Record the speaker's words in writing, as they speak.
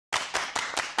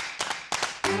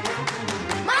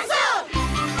Mansour!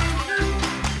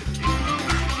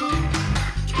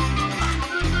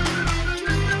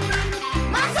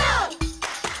 Mansour!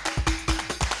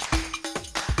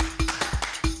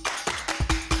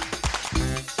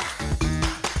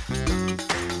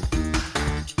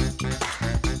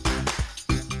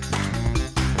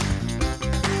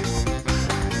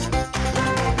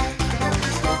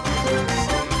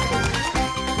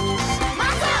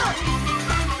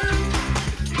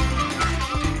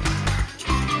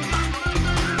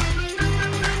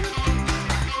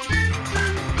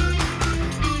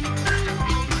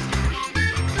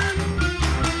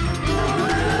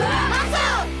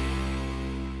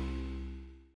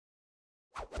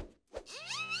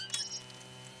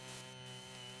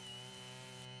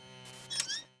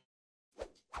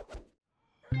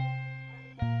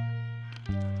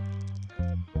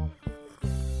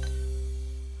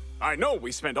 I know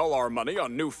we spent all our money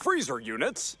on new freezer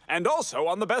units, and also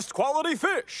on the best quality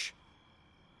fish.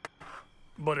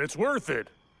 But it's worth it.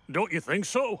 Don't you think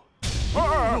so?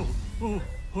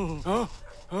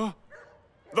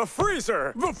 The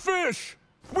freezer! The fish!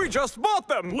 We just bought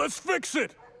them! Let's fix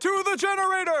it! To the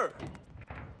generator!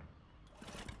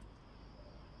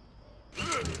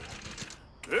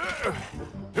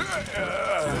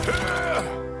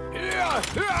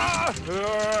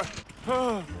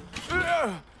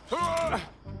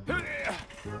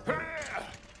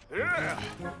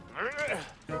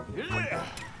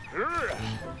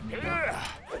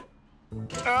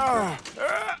 All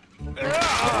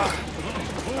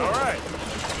right.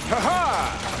 Ha-ha!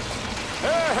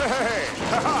 Hey!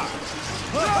 Ha-ha!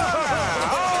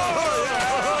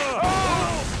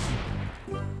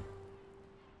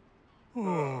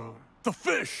 The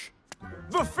fish!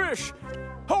 The fish!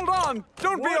 Hold on!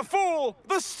 Don't be a fool!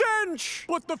 The stench!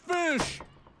 But the fish!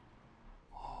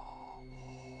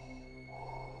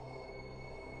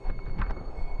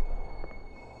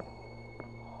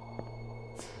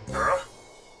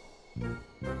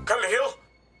 Khalil?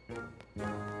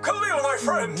 Khalil, my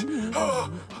friend!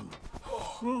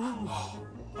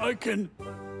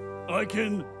 I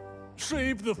can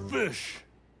save the fish.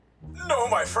 No,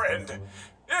 my friend.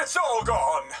 It's all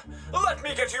gone. Let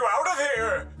me get you out of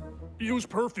here. Use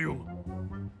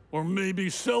perfume. Or maybe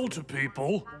sell to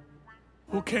people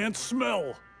who can't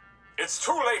smell. It's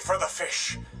too late for the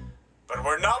fish. But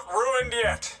we're not ruined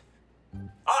yet.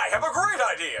 I have a great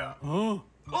idea. Huh?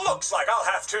 Looks like I'll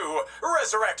have to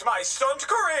resurrect my stunt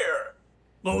career.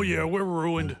 Oh yeah, we're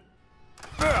ruined.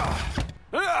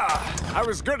 I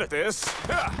was good at this.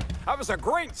 I was a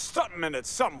great stuntman at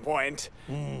some point.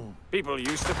 People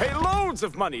used to pay loads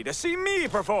of money to see me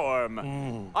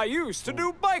perform. I used to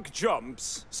do bike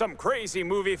jumps, some crazy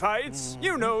movie fights.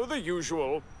 You know, the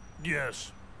usual.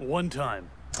 Yes, one time.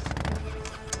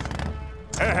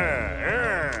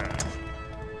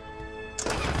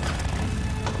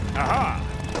 Aha!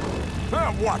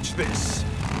 Watch this.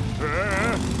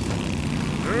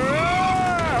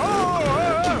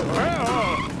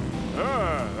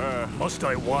 Must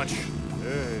I watch?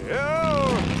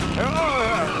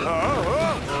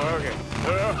 Okay.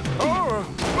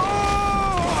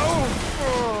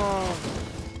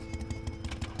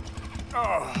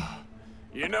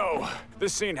 You know,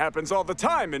 this scene happens all the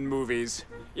time in movies.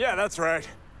 Yeah, that's right.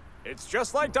 It's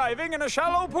just like diving in a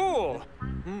shallow pool.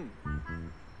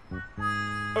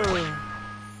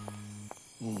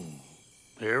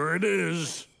 Here it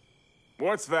is.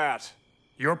 What's that?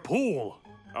 Your pool.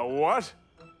 A what?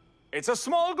 It's a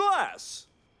small glass.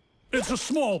 It's a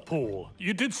small pool.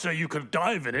 You did say you could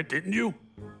dive in it, didn't you?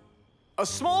 A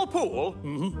small pool?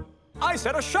 I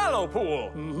said a shallow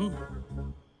pool.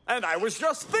 And I was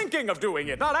just thinking of doing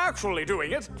it, not actually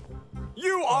doing it.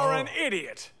 You are an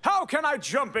idiot. How can I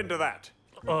jump into that?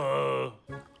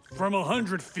 From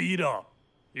 100 feet up.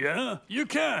 Yeah, you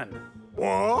can.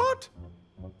 What?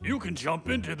 You can jump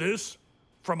into this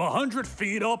from 100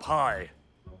 feet up high.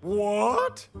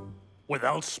 What?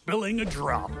 Without spilling a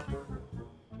drop.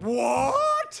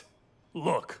 What?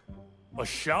 Look, a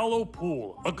shallow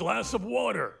pool, a glass of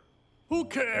water. Who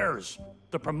cares?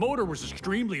 The promoter was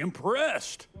extremely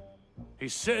impressed. He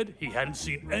said he hadn't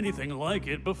seen anything like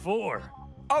it before.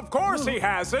 Of course he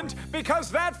hasn't,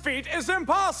 because that feat is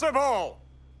impossible.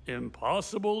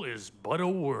 Impossible is but a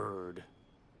word.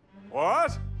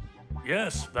 What?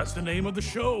 Yes, that's the name of the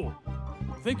show.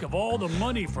 Think of all the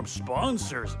money from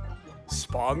sponsors.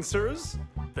 Sponsors?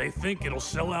 They think it'll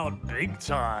sell out big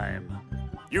time.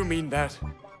 You mean that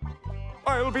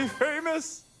I'll be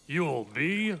famous? You'll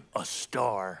be a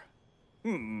star.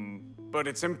 But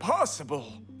it's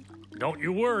impossible. Don't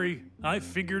you worry, I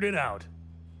figured it out.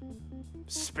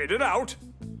 Spit it out.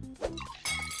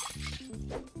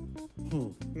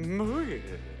 Oh.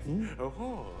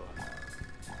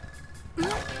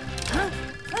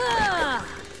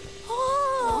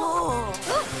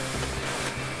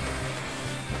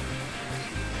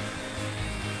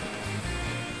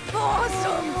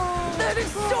 Awesome! That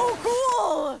is so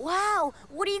cool! Wow,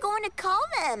 what are you going to call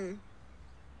them?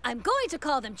 I'm going to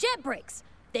call them jet brakes.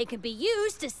 They can be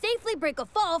used to safely break a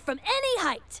fall from any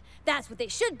height. That's what they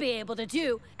should be able to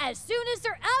do as soon as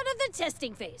they're out of the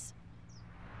testing phase.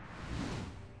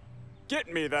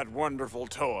 Get me that wonderful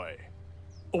toy.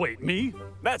 Oh, wait, me?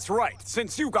 That's right,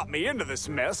 since you got me into this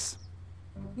mess.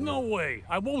 No way.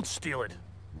 I won't steal it.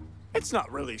 It's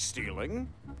not really stealing.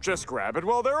 Just grab it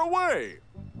while they're away.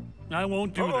 I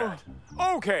won't do that.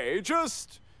 Okay,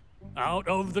 just... Out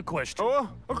of the question.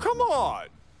 Come on.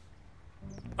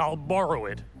 I'll borrow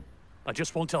it. I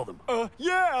just won't tell them.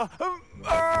 Yeah.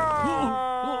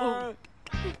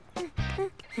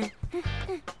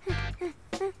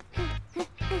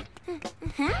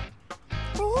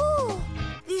 Ooh,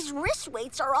 these wrist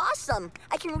weights are awesome.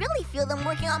 I can really feel them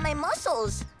working on my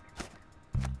muscles.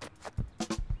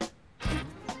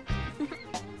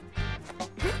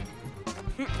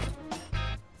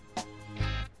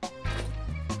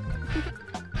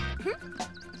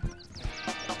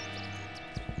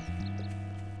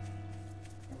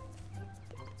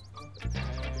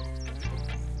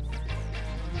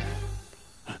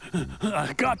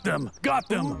 Got them! Got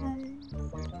them!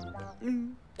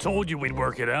 Told you we'd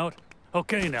work it out.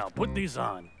 Okay, now, put these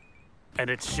on. And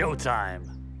it's showtime.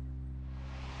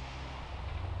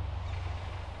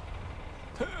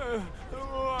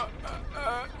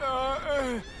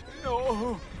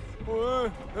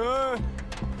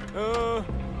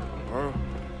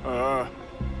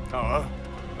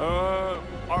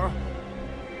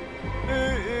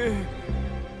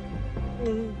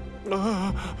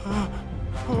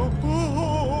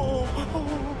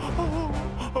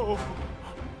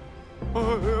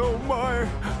 Oh my!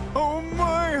 Oh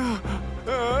my!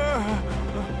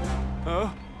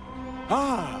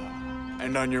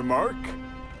 And on your mark,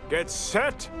 get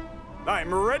set.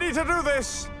 I'm ready to do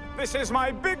this. This is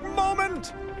my big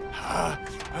moment.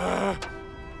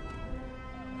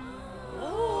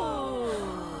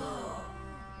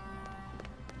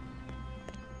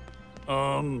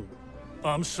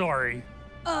 I'm sorry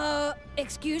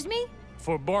Excuse me?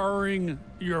 for borrowing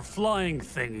your flying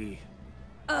thingy.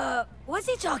 What's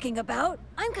he talking about?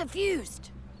 I'm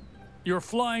confused. Your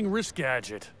flying wrist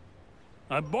gadget.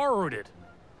 I borrowed it.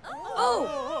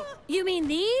 Oh, you mean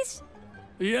these?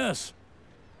 Yes.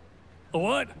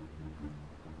 What?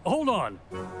 Hold on.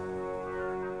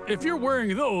 If you're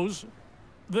wearing those,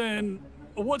 then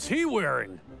what's he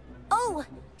wearing? Oh,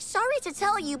 sorry to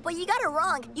tell you, but you got it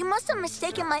wrong. You must have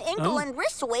mistaken my ankle and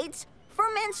wrist weights for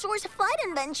Mansour's flight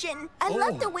invention. I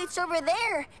left the weights over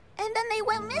there, and then they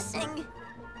went missing.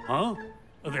 Huh?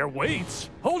 They're weights?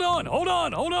 Hold on, hold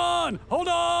on, hold on, hold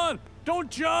on! Don't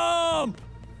jump!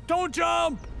 Don't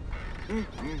jump!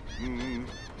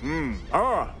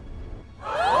 Oh,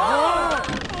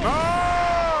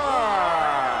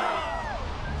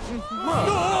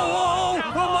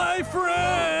 my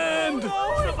friend!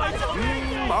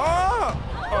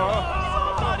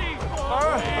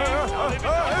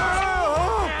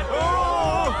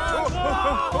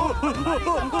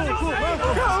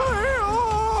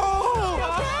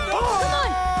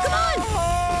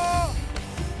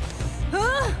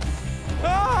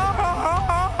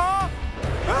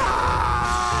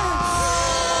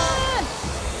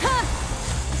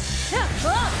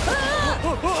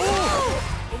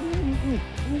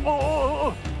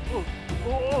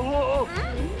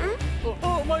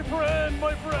 Oh, my friend,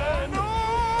 my friend!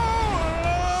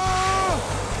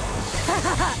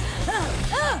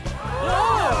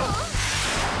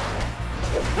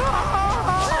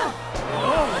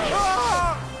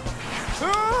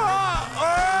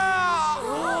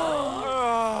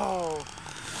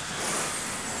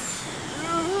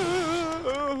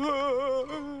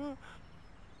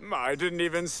 I didn't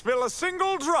even spill a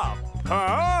single drop.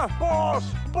 Huh? Boss!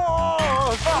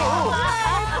 Boss!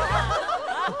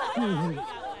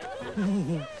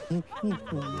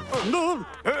 No!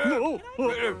 No!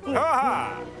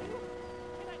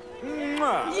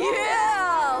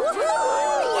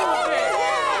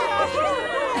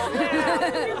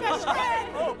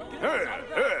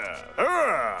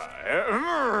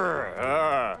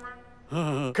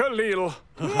 Khalil,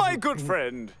 my good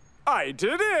friend, I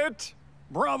did it!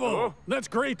 Bravo! That's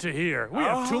great to hear. We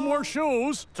have 2 more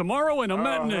shows, tomorrow and a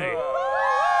matinee.